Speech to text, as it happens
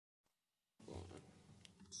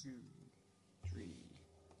2, 3,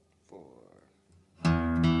 4.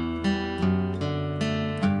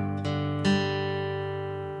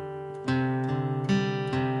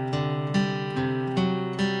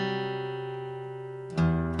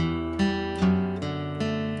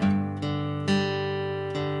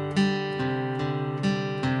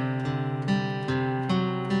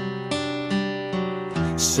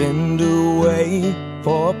 Send away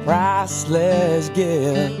for a priceless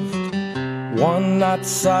gift, one not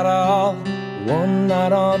subtle, one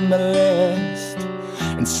not on the list,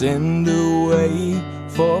 and send away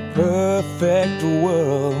for a perfect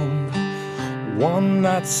world, one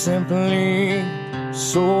not simply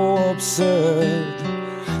so absurd.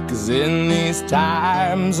 'Cause in these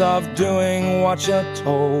times of doing what you're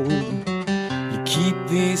told, keep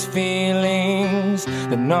these feelings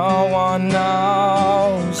that no one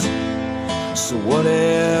knows. So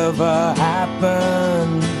whatever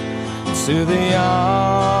happened to the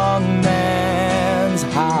young man's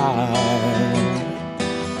heart?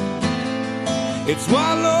 It's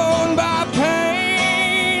swallowed by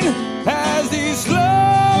pain as he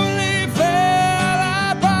slowly fell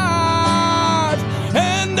apart.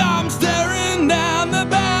 And I'm staring down the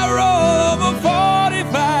barrel of a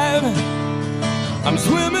 45. I'm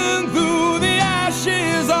swimming through the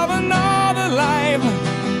ashes of another life.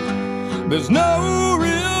 There's no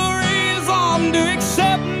real reason to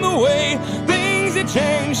accept the way things have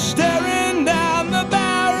changed. Staring down the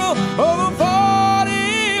barrel of a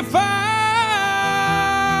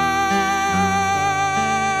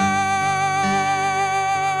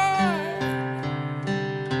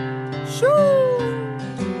 45. Shoo,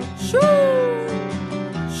 shoo,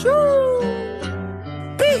 shoo.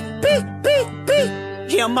 Beep, beep, beep, beep.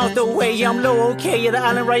 Yeah, I'm out the way, yeah, I'm low, okay. Yeah, the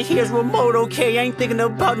island right here is remote, okay. I ain't thinking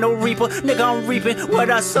about no reaper, nigga, I'm reaping what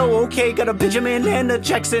I sow, okay. Got a Benjamin and a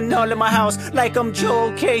Jackson all in my house, like I'm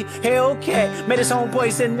Joe, okay. Hey, okay, met his own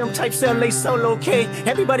boys and them types sell they solo, okay.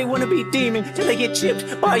 Everybody wanna be demon till they get chipped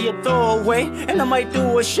by your throwaway. And I might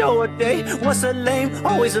do a show a day. Once a lame,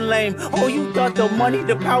 always a lame. Oh, you thought the money,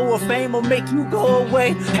 the power of fame will make you go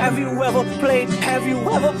away. Have you ever played? Have you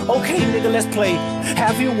ever? Okay, nigga, let's play.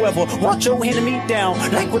 Have you ever walked your enemy down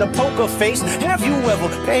like with a poker face? Have you ever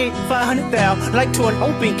paid 500,000 like to an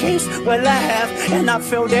open case? Well, I have, and I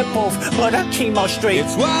failed at both, but I came out straight.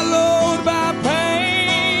 It's swallowed by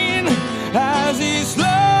pain as he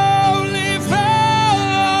slowly fell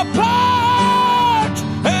apart.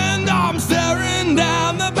 And I'm staring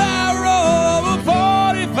down the barrel of a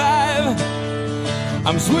 45.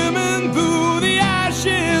 I'm swimming through the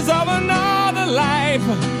ashes of another life.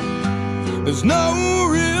 There's no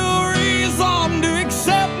real reason to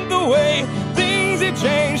accept the way things have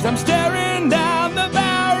changed. I'm staring down the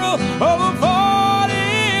barrel of a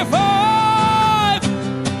 45.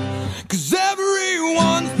 'Cause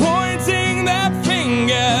everyone's pointing their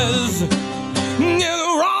fingers.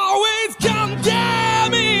 They're always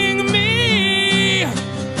condemning me.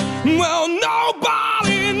 Well,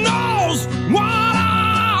 nobody knows what I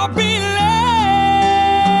believe.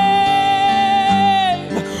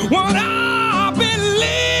 What I believe.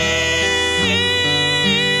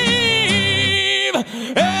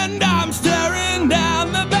 And I'm staring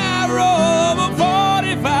down the barrel of a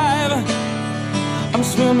 45. I'm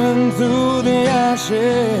swimming through the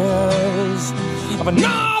ashes of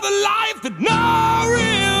another life that no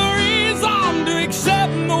real reason to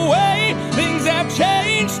accept the way things have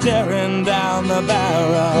changed. Staring down the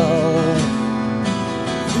barrel.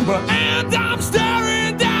 Well, and I'm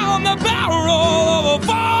staring down the barrel of a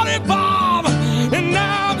 45. And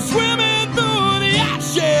I'm swimming through the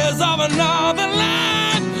ashes of another